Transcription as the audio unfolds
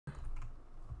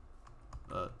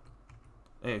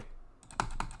Hey,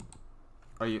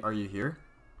 are you here?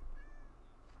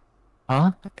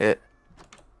 Huh?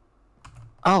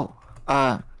 Oh,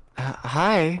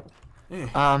 hi.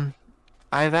 Hey, Um,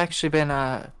 I've actually been,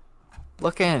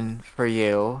 looking for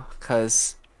you,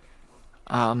 'cause,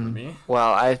 for me?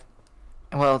 well,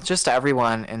 well, just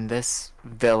everyone in this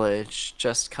village,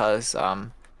 just 'cause,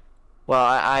 well,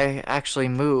 I actually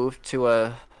moved to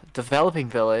a developing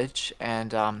village,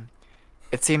 and,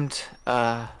 it seemed,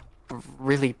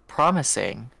 really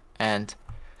promising, and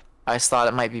I just thought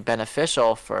it might be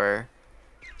beneficial for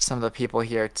some of the people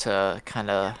here to kind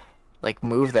of, like,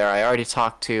 move there. I already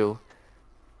talked to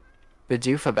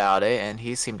Bidoof about it, and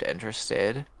he seemed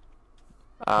interested.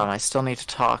 Huh? I still need to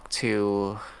talk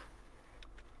to,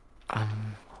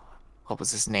 um, what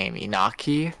was his name?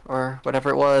 Inaki or whatever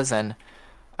it was, and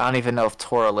I don't even know if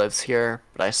Tora lives here,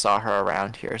 but I saw her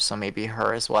around here, so maybe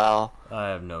her as well. I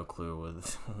have no clue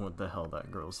what the hell that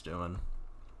girl's doing.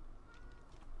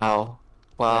 Oh,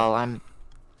 I well,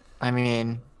 I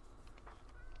mean,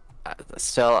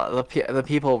 still, the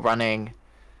people running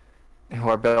who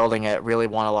are building it really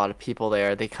want a lot of people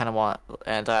there. They kind of want,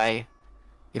 and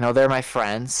they're my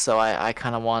friends, so I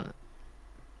kind of want,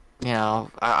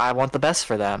 I want the best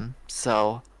for them.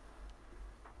 So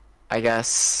I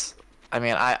guess, I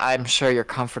mean, I'm sure you're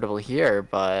comfortable here,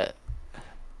 but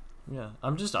yeah,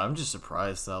 I'm just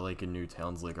surprised that like a new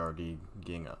town's like already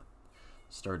getting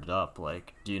started up.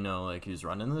 Like, do you know like who's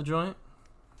running the joint?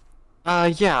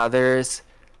 yeah,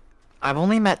 I've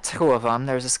only met two of them.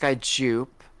 There's this guy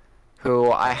Jupe,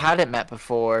 who I Okay. hadn't met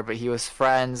before, but he was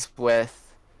friends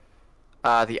with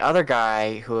the other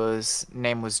guy whose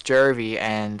name was Jervy,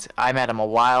 and I met him a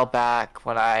while back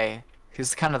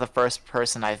he's kind of the first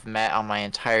person I've met on my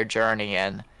entire journey,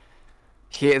 and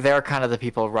they're kind of the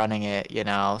people running it.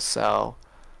 So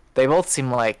they both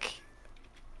seem like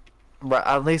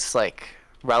at least like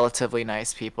relatively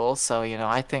nice people. So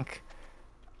I think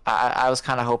I was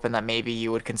kind of hoping that maybe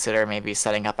you would consider maybe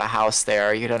setting up a house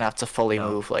there. You don't have to fully No.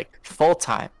 move like full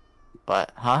time,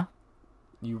 but huh?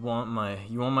 You want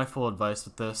my full advice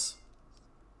with this?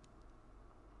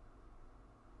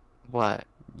 What?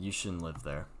 You shouldn't live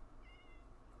there.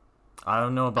 I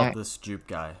don't know about I this Jupe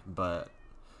guy, but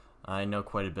I know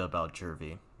quite a bit about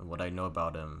Jervy. And what I know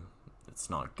about him, it's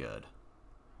not good.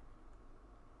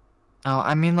 oh,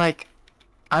 I mean, like,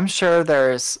 I'm sure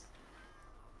there's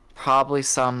probably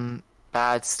some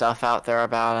bad stuff out there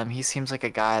about him. He seems like a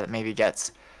guy that maybe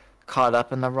gets caught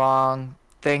up in the wrong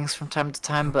things from time to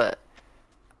time, but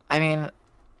I mean,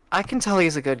 I can tell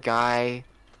he's a good guy,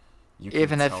 You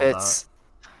can even if tell that. it's,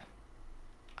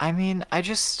 I mean, I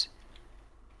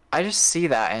just see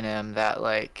that in him that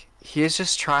like he is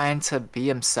just trying to be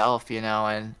himself,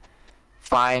 and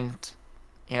find,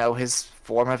 his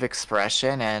form of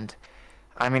expression. And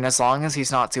I mean, as long as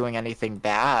he's not doing anything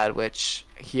bad, which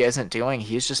he isn't doing,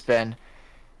 he's just been,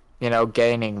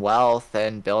 gaining wealth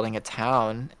and building a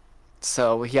town.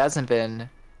 So he hasn't been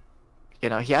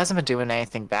doing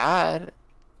anything bad.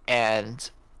 And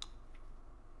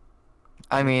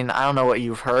I You, mean, I don't know what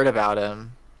you've heard about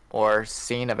him or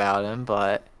seen about him,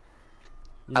 but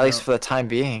you at least know, for the time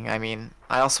being, I mean,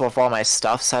 I also have all my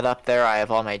stuff set up there. I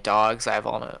have all my dogs. I have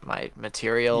all my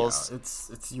yeah, materials.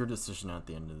 it's your decision at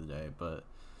the end of the day. But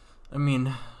I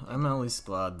mean, I'm at least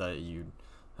glad that you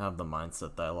have the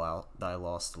mindset that I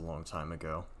lost a long time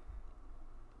ago.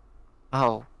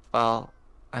 Oh, well,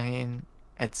 I mean,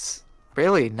 it's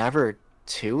really never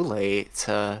too late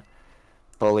to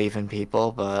believe in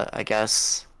people, but I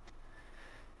guess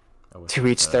I wish I to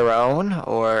each could. their own,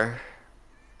 or,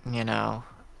 you know,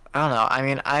 I don't know. I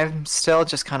mean, I'm still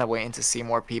just kind of waiting to see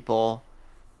more people.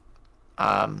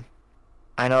 Um,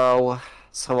 I know,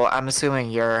 so I'm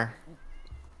assuming you're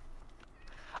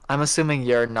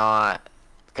not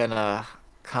gonna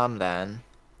come then.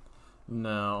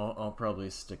 No, I'll probably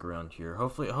stick around here.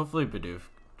 Hopefully, Bidoof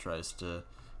tries to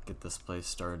get this place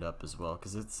started up as well,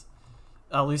 because it's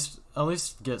at least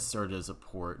get started as a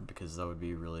port, because that would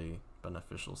be really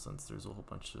beneficial since there's a whole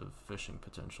bunch of fishing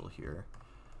potential here.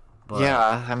 But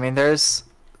Yeah, I mean, there's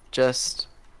just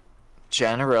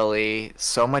generally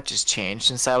so much has changed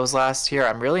since I was last here.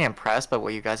 I'm really impressed by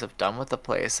what you guys have done with the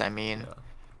place. I mean, yeah,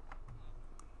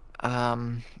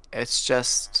 um, it's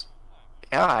just,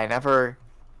 yeah,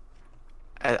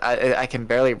 I can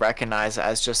barely recognize it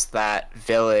as just that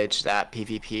village that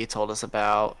PvP told us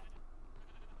about.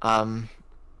 Um,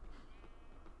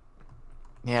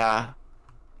 yeah,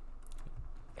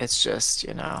 it's just,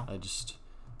 I just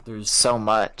there's so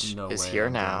much no is way here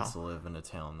I'm going now. to live in a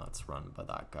town that's run by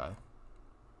that guy.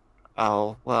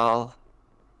 Oh, well,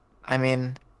 I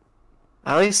mean,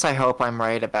 at least I hope I'm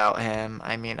right about him.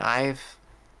 I mean, I've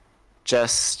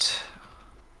just,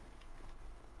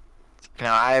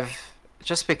 I've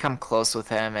just become close with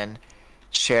him and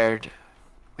shared.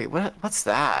 Wait, what's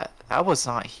that? That was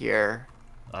not here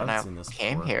I when haven't I seen this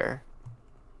came before. here.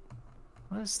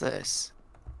 What is this?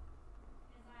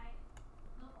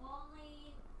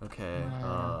 Okay,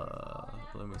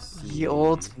 let me The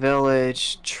Old see.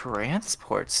 Village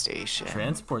Transport Station.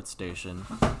 Transport station.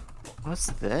 What's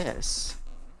this?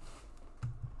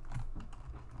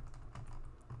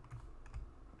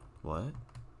 What?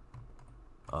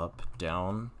 Up,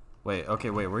 down. Wait, okay,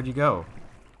 wait, where'd you go?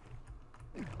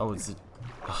 Oh, it's.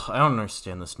 Ugh, I don't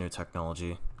understand this new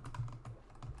technology.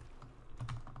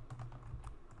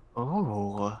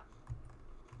 Oh.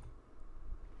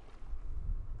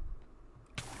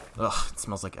 Ugh, it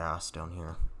smells like ass down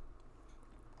here.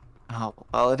 Oh,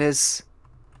 well, it is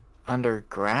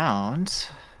underground.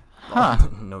 Huh. Oh,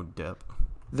 no dip.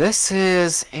 This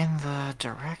is in the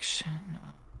direction.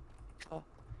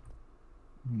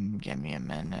 Give me a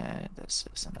minute. This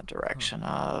is in the direction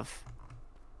of.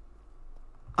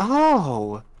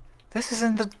 Oh! This is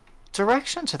in the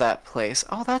direction to that place.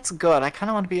 Oh, that's good. I kind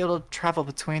of want to be able to travel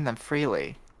between them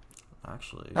freely.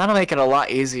 Actually, That'll make it a lot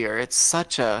easier. It's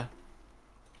such a.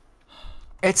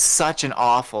 It's such an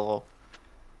awful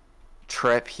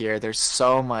trip here. There's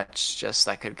so much just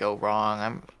that could go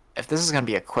wrong. If this is gonna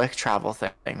be a quick travel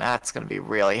thing, that's gonna be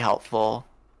really helpful.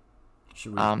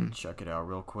 should we Um, check it out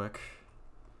real quick?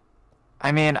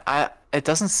 I mean, it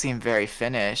doesn't seem very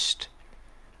finished.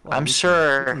 Well, I'm we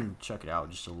sure. can check it out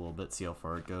just a little bit, see how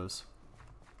far it goes.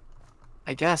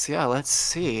 I guess, yeah. Let's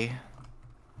see.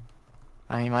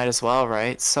 I mean, might as well,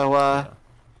 right? So, Yeah.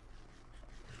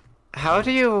 how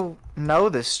do you know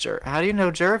this How do you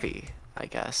know Jervy? I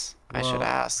guess I should Well,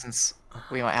 ask since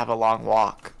we might have a long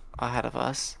walk ahead of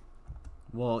us.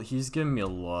 well, he's given me a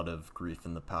lot of grief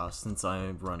in the past. Since I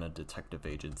run a detective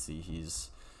agency, he's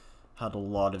had a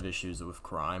lot of issues with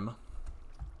crime.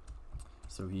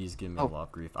 So he's given me a Oh, lot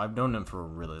of grief. I've known him for a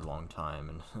really long time,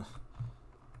 and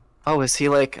oh, is he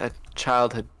like a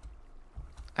childhood?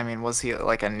 I mean, was he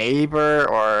like a neighbor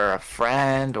or a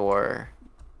friend or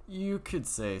you could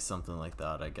say something like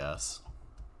that, I guess.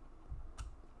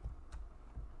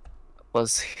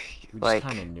 was he We just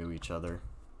kind of like knew each other.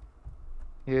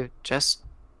 you just?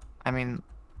 I mean,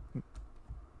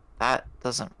 that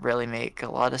doesn't really make a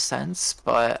lot of sense,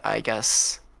 but I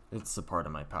guess. It's a part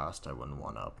of my past I wouldn't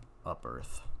want up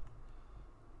Earth.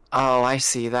 Oh, I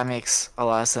see. That makes a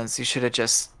lot of sense. You should have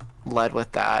just led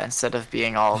with that instead of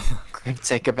being all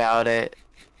cryptic about it.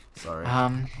 Sorry.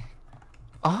 Um,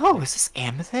 oh, is this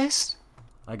amethyst?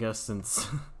 I guess since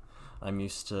I'm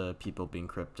used to people being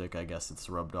cryptic, I guess it's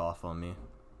rubbed off on me.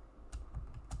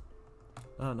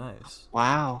 Oh, nice.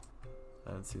 Wow.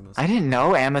 I haven't seen this. I didn't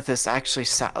know amethyst actually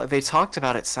they talked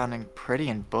about it sounding pretty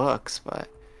in books, but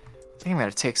I think I'm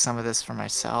gonna take some of this for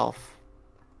myself.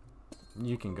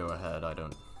 You can go ahead. I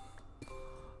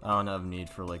don't have need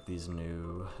for like these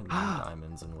new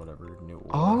diamonds and whatever new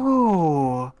ore.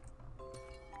 Oh.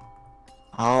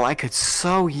 Oh, I could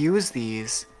so use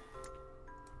these.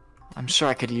 I'm sure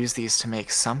I could use these to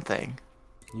make something.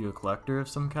 You a collector of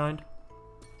some kind?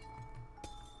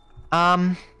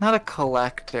 Not a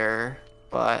collector,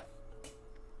 but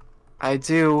I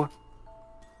do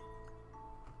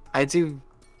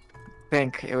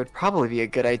think it would probably be a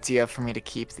good idea for me to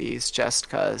keep these just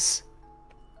because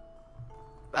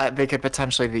they could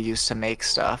potentially be used to make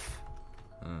stuff.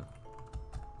 Hmm.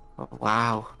 Oh,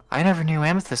 wow, I never knew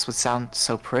amethyst would sound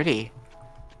so pretty.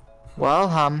 Well,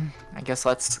 I guess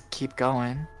let's keep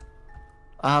going.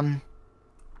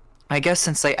 I guess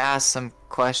since I asked some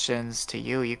questions to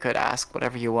you, you could ask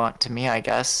whatever you want to me, I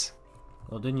guess.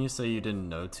 Well, didn't you say you didn't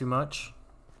know too much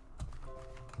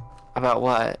About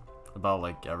what? about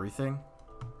like everything?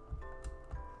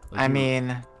 Like, I you were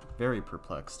mean, very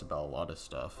perplexed about a lot of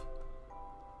stuff.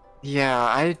 yeah,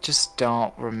 I just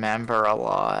don't remember a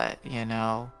lot, you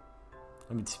know?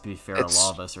 I mean, to be fair, a It's, lot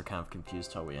of us are kind of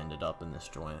confused how we ended up in this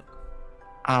joint.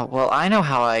 well, I know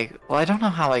how well, I don't know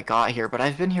how I got here, but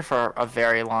I've been here for a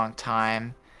very long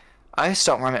time. I just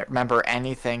don't remember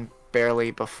anything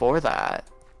barely before that.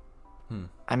 Hmm.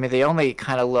 I mean, the only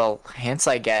kind of little hints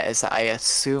I get is that I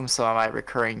assume some of my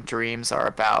recurring dreams are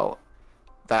about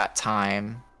that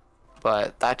time,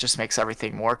 but that just makes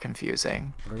everything more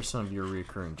confusing. What are some of your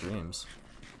recurring dreams?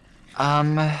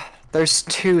 Um, there's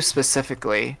two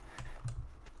specifically.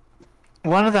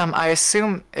 One of them, I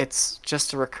assume it's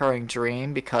just a recurring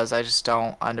dream because I just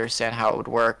don't understand how it would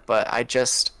work, but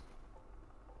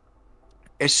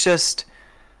it's just,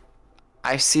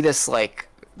 I see this like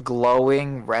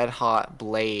glowing red hot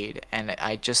blade and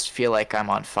I just feel like I'm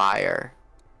on fire.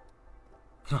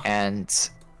 and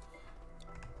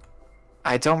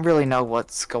I don't really know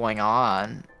what's going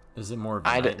on. Is it more of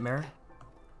a nightmare?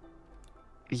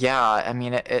 Yeah, I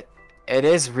mean it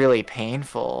is really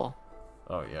painful.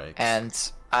 Oh yikes.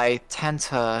 And I tend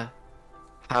to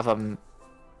have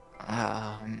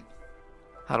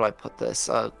how do I put this?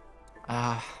 A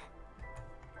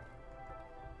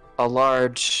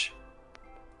large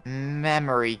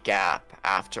memory gap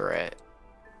after it,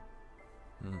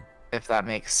 if that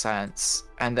makes sense.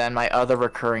 And then my other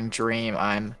recurring dream,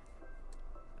 I'm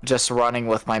just running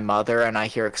with my mother and I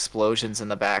hear explosions in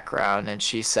the background, and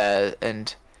she's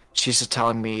just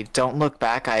telling me, "Don't look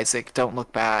back, Isaac, don't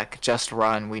look back, just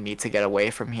run, we need to get away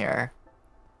from here."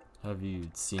 Have you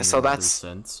seen So your mother that's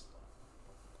since?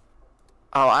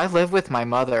 Oh, I lived with my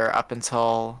mother up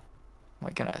until, my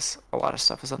goodness, a lot of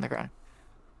stuff is on the ground.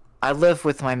 I lived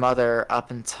with my mother up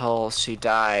until she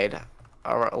died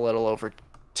a little over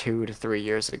 2 to 3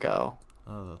 years ago.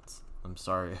 Oh, I'm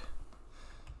sorry.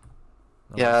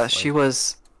 Yeah, she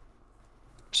was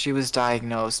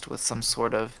diagnosed with some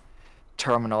sort of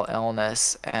terminal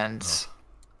illness, and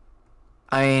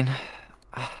I mean,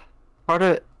 part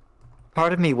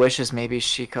of me wishes maybe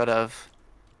she could have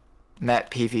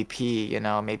met PvP, you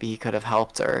know, maybe he could have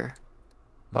helped her.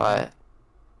 But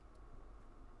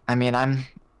I mean, I'm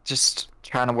just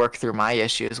trying to work through my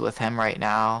issues with him right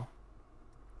now.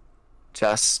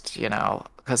 Just, you know,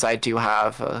 because I do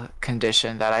have a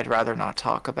condition that I'd rather not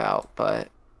talk about, but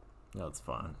No, it's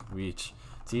fine.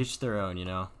 To each their own, you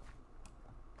know.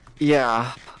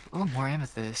 yeah. Oh, more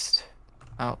amethyst.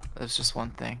 Oh, there's just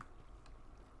one thing.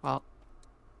 Well,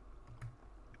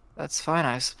 that's fine,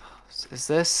 I suppose. Is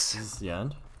this? Is this the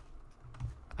end?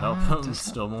 Nope, Doesn't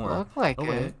still more. look like oh it.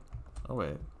 wait. Oh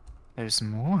wait. There's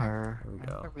more. There we I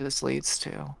go. wonder where this leads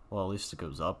to. Well, at least it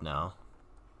goes up now.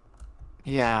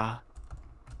 Yeah.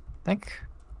 I think,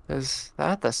 is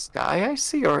that the sky I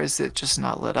see, or is it just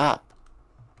not lit up?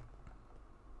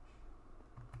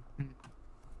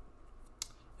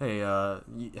 Hey,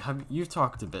 you've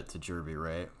talked a bit to Jervy,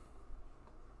 right?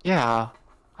 Yeah.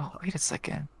 Oh, wait a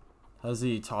second. Has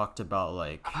he talked about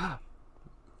like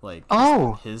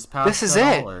Oh, his past this is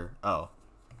at it. all, or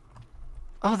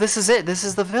Oh, this is it. This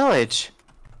is the village.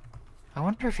 I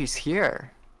wonder if he's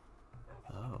here.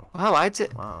 oh Wow, I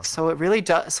did. wow. So it really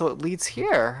does. So it leads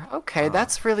here. Okay,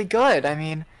 that's really good. I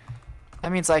mean,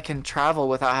 that means I can travel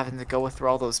without having to go through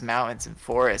all those mountains and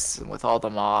forests and with all the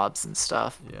mobs and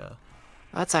stuff. Yeah.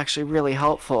 That's actually really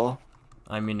helpful.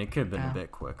 I mean, it could have been a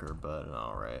bit quicker, but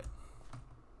all right.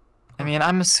 I mean,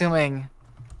 I'm assuming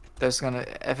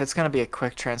if it's gonna be a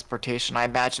quick transportation, I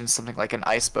imagine something like an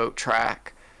ice boat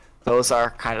track. Those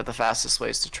are kind of the fastest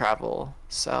ways to travel.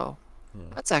 So Yeah.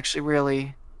 that's actually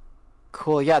really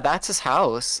cool. Yeah, that's his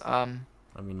house. I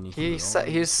mean, he he's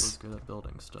was good at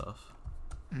building stuff.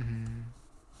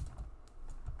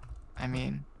 I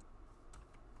mean,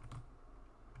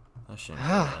 That shouldn't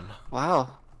go in.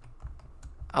 wow.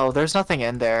 Oh, there's nothing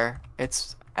in there.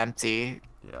 It's empty,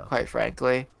 Yeah. quite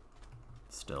frankly.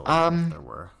 Still, if there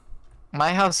were.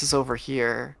 My house is over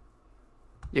here.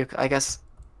 I guess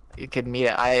you could meet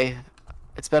it.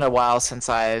 It's been a while since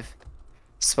I've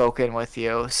spoken with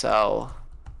you, so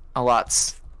a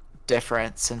lot's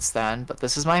different since then. But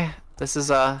this is my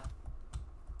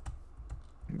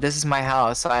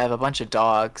house. I have a bunch of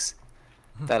dogs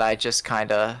that I just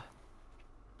kind of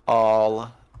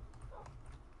all,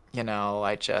 you know,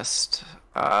 I just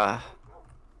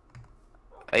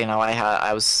you know,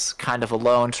 I was kind of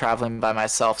alone traveling by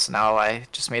myself, so now I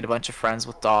just made a bunch of friends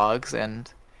with dogs, and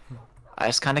I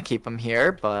just kind of keep them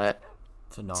here, but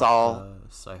it's all...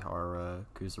 Saihara,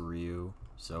 Kuzuryu,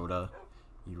 Soda,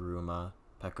 Iruma,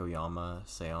 Pekoyama,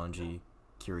 Seonji,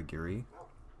 Kirigiri.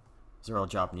 Those are all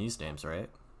Japanese names, right?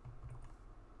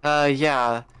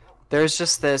 Yeah. There's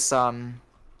just this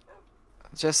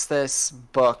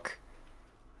book.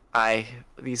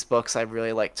 These books I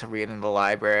really like to read in the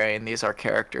library, and these are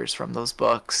characters from those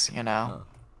books, you know?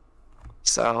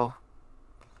 So,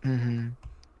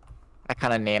 I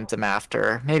kind of named them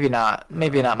after, maybe not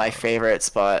my favorites,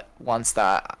 but ones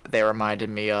that they reminded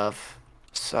me of.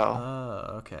 So.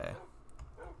 Okay.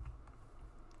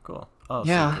 Cool. Oh,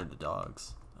 yeah. so they're the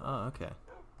dogs. Oh, okay.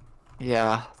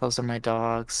 Yeah, those are my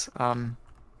dogs.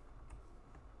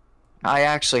 I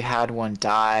actually had one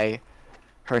die.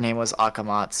 Her name was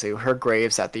Akamatsu. Her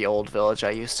grave's at the old village I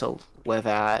used to live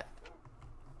at.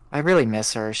 I really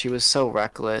miss her. She was so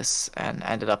reckless and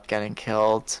ended up getting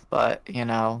killed, but, you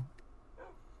know.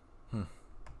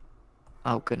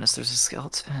 Oh goodness, there's a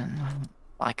skeleton.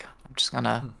 Like, I'm just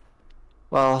gonna...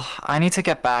 Well, I need to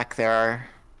get back there,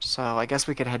 so I guess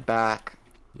we could head back.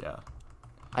 Yeah.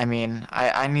 I mean,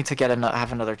 I need to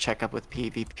have another checkup with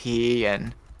PvP,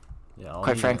 and Yeah, I'll quite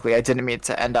need to. frankly, I didn't mean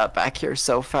to end up back here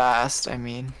so fast. I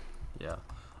mean, Yeah,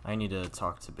 I need to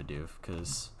talk to Bidoof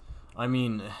because, I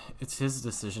mean, it's his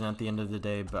decision at the end of the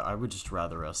day. But I would just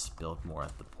rather us build more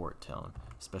at the port town,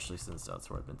 especially since that's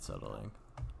where I've been settling.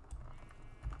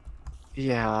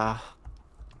 yeah,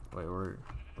 Wait, where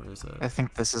is it? I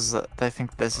think this is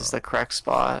Oh, the correct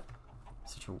spot.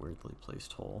 such a weirdly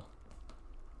placed hole.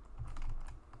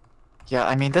 Yeah,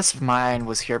 I mean, this mine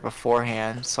was here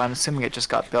beforehand, so I'm assuming it just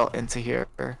got built into here,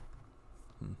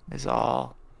 Hmm. is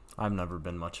all. I've never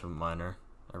been much of a miner.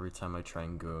 Every time I try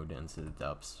and go into the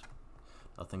depths,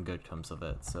 nothing good comes of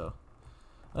it. So,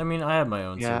 I mean, I have my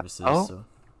own Yeah. services, Oh, so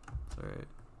it's alright.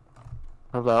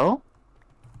 hello?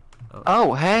 Oh,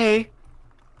 Oh, hey.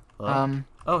 hello? Um,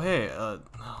 Oh, hey,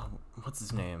 what's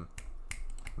his name?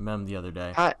 I met him the other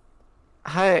day. hi,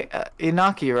 hi,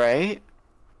 Inaki, right?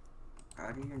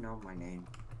 How do you know my name?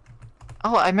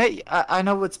 Oh, I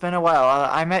know it's been a while.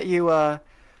 I met you a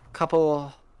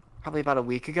couple, probably about a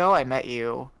week ago. I met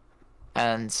you,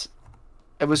 and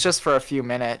it was just for a few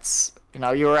minutes. You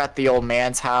know, you were at the old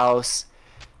man's house,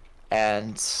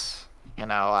 and you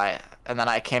know, and then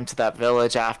I came to that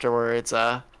village afterwards.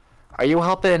 Are you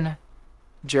helping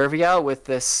Jervy out with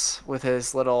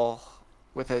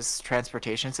with his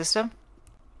transportation system?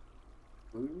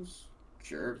 Who's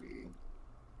Jervy?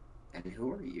 And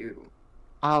who are you?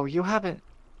 Oh, you haven't.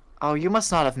 Oh, you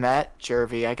must not have met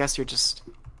Jervy. I guess you're just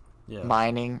Yeah,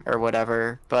 mining or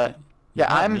whatever. you, But yeah,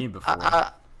 you've met me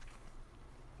before.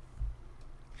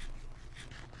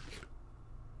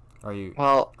 Are you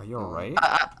well, are you Oh, alright?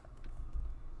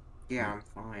 yeah, I'm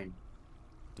fine.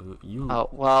 Dude, you oh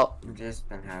well, I've just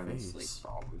been having sleep face.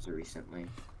 problems recently.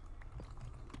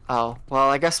 oh well.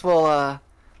 I guess we'll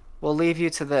leave you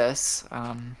to this.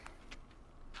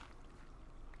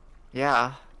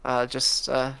 Yeah. Just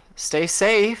stay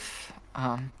safe.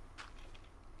 I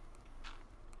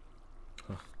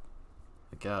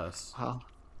guess. Well.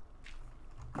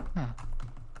 Huh.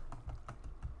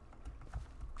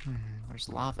 Hmm, there's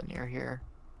lava near here.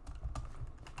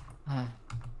 Huh.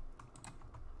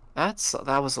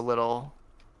 That was a little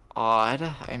odd.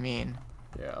 I mean,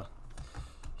 Yeah.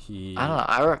 I don't He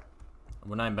know.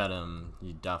 when I met him,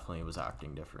 he definitely was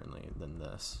acting differently than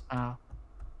this. Uh,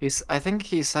 I think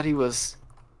he said he was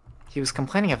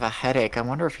complaining of a headache. I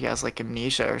wonder if he has like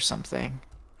amnesia or something.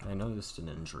 I noticed an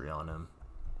injury on him.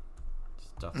 It's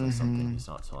definitely something Mm-hmm. he's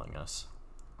not telling us.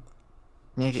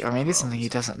 Maybe, Which or maybe something probably he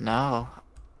doesn't know.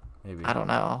 maybe I don't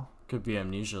know. could be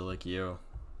amnesia like you.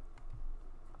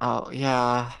 Oh,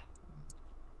 yeah.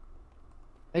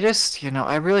 I just, you know,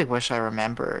 I really wish I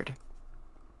remembered.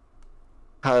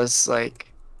 Because,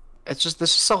 like, this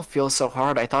just all feels so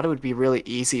hard. I thought it would be really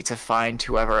easy to find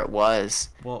whoever it was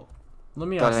Well, let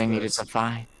me that ask I needed this: to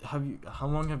find. how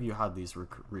long have you had these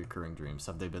recurring dreams?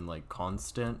 Have they been like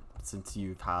constant since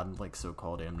you've had like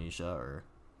so-called amnesia, or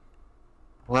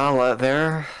Well,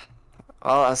 they're,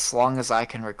 well, as long as I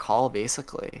can recall,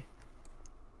 basically.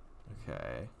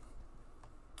 okay?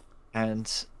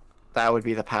 And that would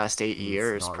be the past eight Then it's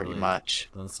years, not pretty really much.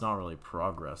 then it's not really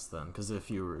progress then, because if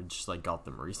you were just like got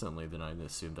them recently, then I'd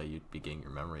assume that you'd be getting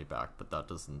your memory back, but that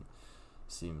doesn't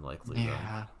seem likely then,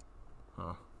 Yeah.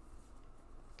 huh?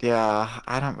 Yeah,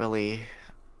 I don't really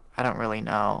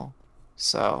know.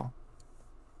 So,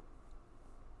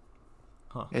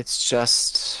 Huh? it's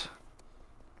just,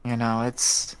 you know,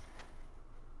 it's,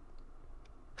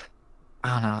 I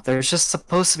don't know. There's just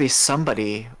supposed to be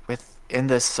somebody within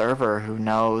this server who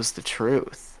knows the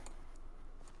truth.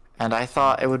 And I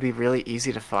thought it would be really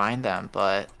easy to find them,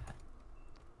 but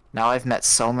now I've met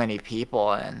so many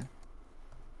people, and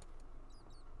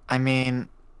I mean,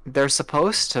 they're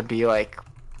supposed to be like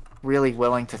really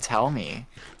willing to tell me.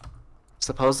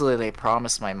 Supposedly they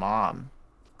promised my mom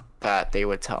that they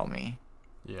would tell me.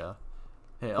 Yeah.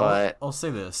 Hey, But I'll say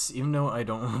this, even though I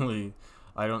don't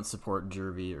support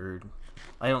Jervy, or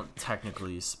I don't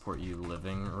technically support you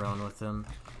living around with him.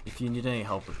 If you need any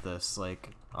help with this, like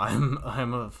I'm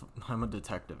a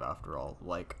detective after all.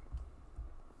 Like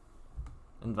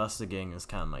investigating is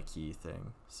kind of my key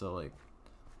thing. So like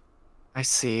I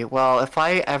see. Well, if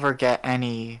I ever get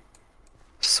any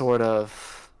sort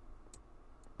of,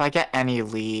 if I get any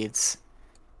leads,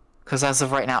 because as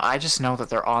of right now, I just know that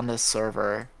they're on this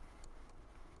server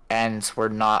and were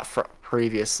not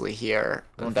previously here.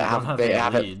 but And if you don't have they any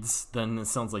haven't. leads, then it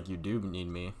sounds like you do need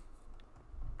me.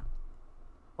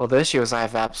 Well, the issue is I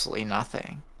have absolutely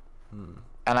nothing, Hmm.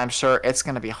 and I'm sure it's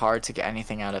gonna be hard to get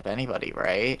anything out of anybody,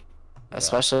 right? Yeah.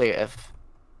 Especially if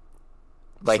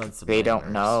like Besides the they don't miners.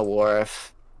 know, or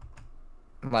if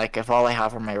Like, if all I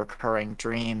have are my recurring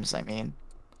dreams, I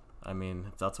mean,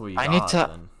 if that's what you I need got, to.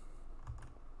 then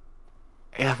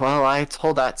Yeah, well, I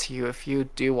told that to you. If you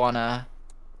do wanna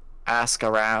ask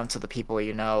around to the people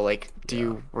you know, like, do yeah.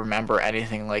 you remember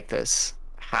anything like this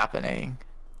happening?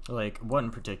 Like, what in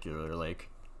particular? Like,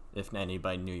 if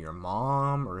anybody knew your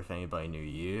mom, or if anybody knew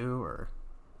you, or...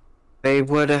 They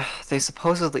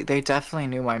definitely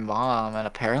knew my mom, and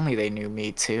apparently they knew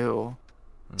me too.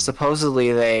 Hmm,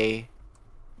 Supposedly they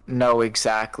know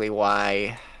exactly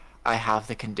why I have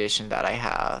the condition that I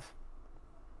have,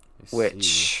 I see.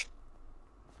 which,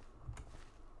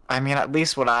 at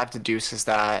least what I've deduced is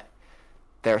that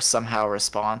they're somehow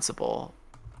responsible,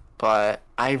 but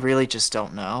I really just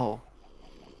don't know.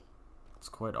 It's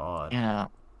quite odd. You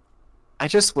know, I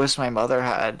just wish my mother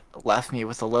had left me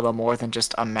with a little more than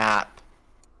just a map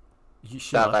She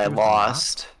that left I you with a map?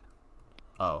 lost.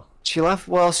 Oh. She left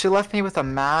me with a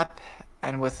map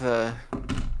and with a.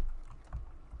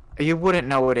 You wouldn't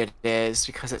know what it is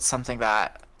because it's something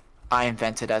that I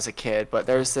invented as a kid, but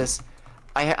there's this.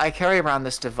 I carry around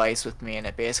this device with me, and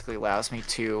it basically allows me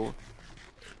to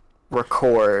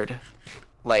record,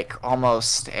 like,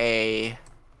 almost a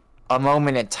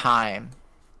moment in time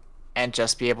and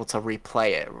just be able to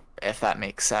replay it, if that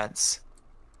makes sense.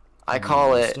 I Have you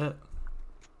call used it. it?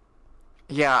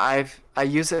 Yeah, I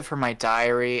use it for my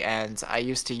diary, and I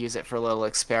used to use it for little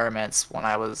experiments when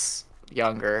I was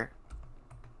younger.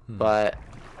 Hmm. But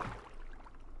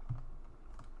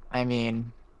I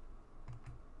mean,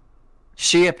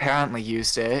 she apparently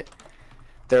used it.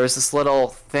 There was this little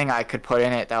thing I could put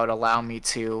in it that would allow me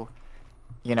to,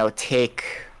 take.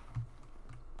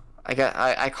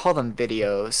 I call them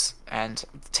videos and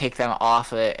take them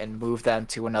off it and move them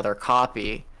to another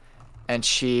copy. And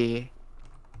she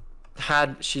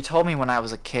told me when I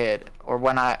was a kid, or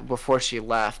before she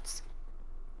left,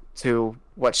 to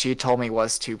what she told me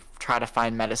was to try to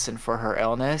find medicine for her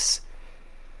illness.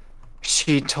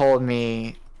 She told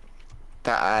me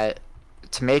that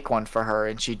to make one for her,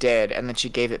 and she did, and then she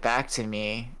gave it back to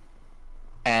me,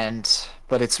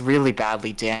 but it's really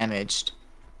badly damaged.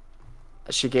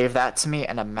 She gave that to me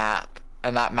and a map,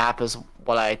 and that map is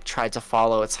what I tried to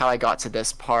follow. It's how I got to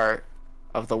this part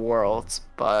of the world,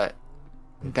 but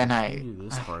If then it's I really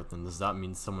this part, then does that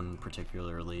mean someone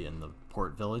particularly in the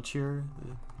port village here?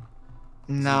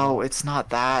 no, it's not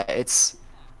that. It's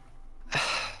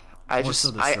More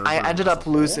so the I server ended as a up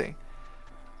whole? losing.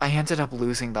 I ended up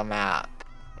losing the map,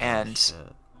 Oh and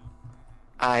shit.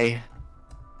 I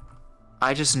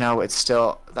I just know it's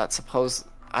still that suppose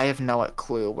I have no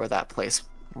clue where that place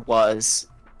was.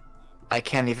 I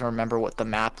can't even remember what the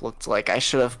map looked like. I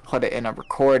should have put it in a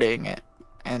recording,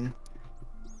 and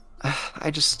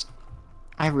I just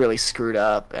I really screwed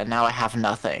up, and now I have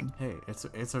nothing. Hey,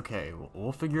 it's okay.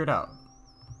 We'll figure it out.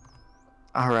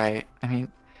 All right.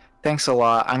 Thanks a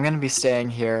lot. I'm gonna be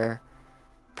staying here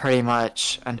pretty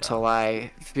much Yeah. until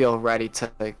I feel ready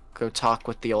to go talk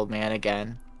with the old man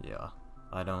again. Yeah.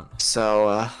 I don't...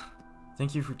 So,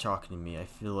 Thank you for talking to me. I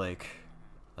feel like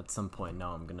at some point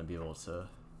now I'm gonna be able to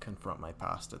confront my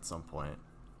past at some point.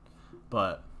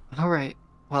 But... all right.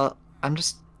 Well, I'm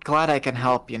just glad I can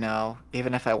help,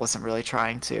 even if I wasn't really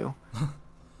trying to.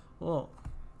 well,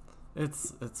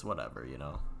 it's whatever, you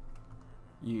know.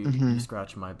 You Mm-hmm.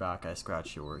 scratch my back, I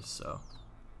scratch yours, so...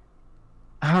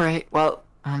 All right. Well,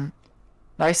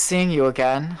 nice seeing you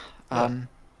again. Yeah.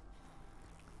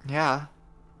 Yeah.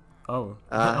 Oh,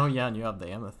 Uh, oh yeah, and you have the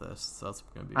amethyst, so that's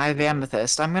gonna be I have pretty good.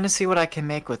 amethyst. I'm gonna see what I can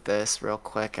make with this real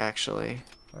quick, actually.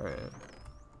 Alright.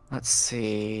 Let's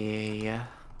see.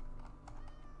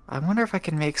 I wonder if I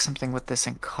can make something with this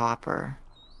in copper.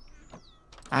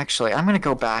 Actually, I'm gonna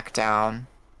go back down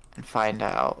and find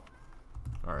out.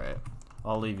 Alright.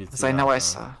 I'll leave you to Because that I know I then.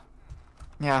 saw.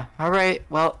 Yeah, alright.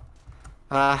 Well,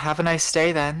 have a nice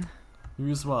day then. You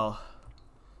as well.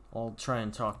 I'll try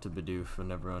and talk to Bidoof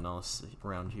and everyone else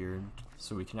around here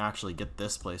so we can actually get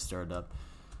this place started up.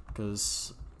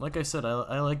 Because, like I said,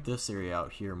 I like this area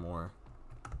out here more.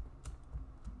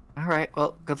 Alright,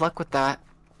 well, good luck with that.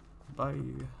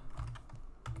 Bye.